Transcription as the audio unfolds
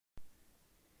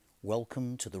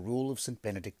Welcome to the Rule of St.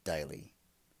 Benedict Daily,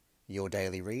 your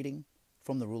daily reading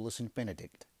from the Rule of St.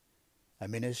 Benedict, a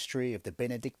ministry of the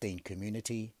Benedictine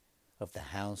community of the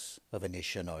House of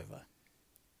Anicia Nova.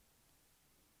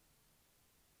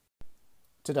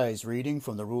 Today's reading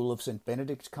from the Rule of St.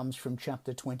 Benedict comes from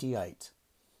chapter 28,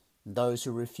 those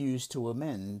who refuse to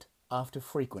amend after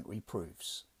frequent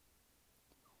reproofs.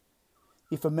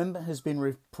 If a member has been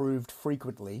reproved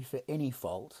frequently for any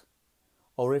fault,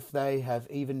 or if they have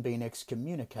even been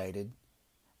excommunicated,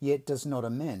 yet does not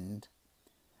amend,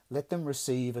 let them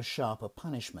receive a sharper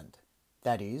punishment,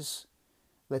 that is,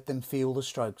 let them feel the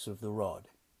strokes of the rod.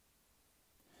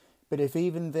 But if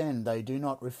even then they do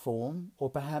not reform, or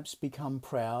perhaps become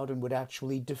proud and would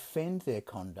actually defend their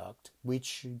conduct,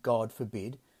 which, God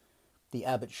forbid, the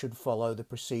abbot should follow the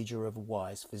procedure of a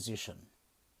wise physician.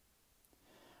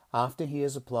 After he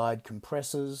has applied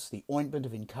compresses, the ointment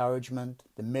of encouragement,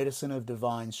 the medicine of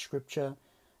divine scripture,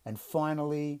 and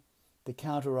finally the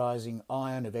cauterizing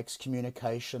iron of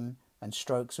excommunication and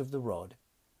strokes of the rod,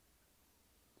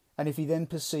 and if he then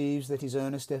perceives that his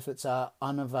earnest efforts are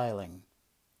unavailing,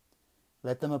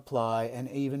 let them apply an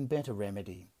even better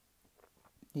remedy.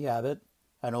 The abbot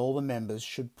and all the members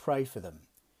should pray for them,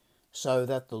 so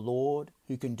that the Lord,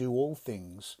 who can do all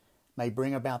things, may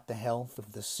bring about the health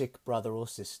of the sick brother or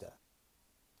sister.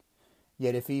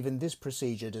 Yet if even this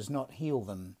procedure does not heal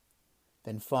them,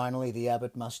 then finally the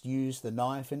abbot must use the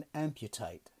knife and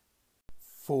amputate.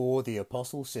 For the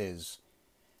apostle says,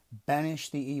 "Banish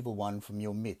the evil one from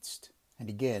your midst." And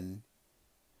again,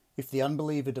 "If the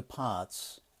unbeliever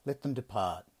departs, let them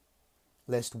depart,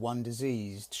 lest one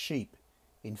diseased sheep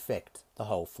infect the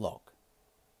whole flock."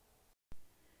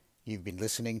 You've been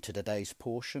listening to today's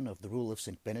portion of the Rule of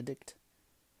St. Benedict,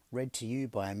 read to you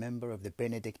by a member of the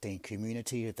Benedictine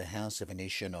community of the House of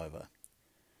Anicia Nova.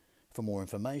 For more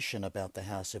information about the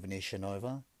House of Anicia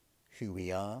Nova, who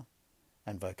we are,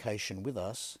 and vocation with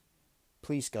us,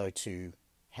 please go to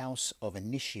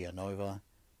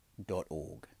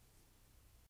houseofanicianova.org.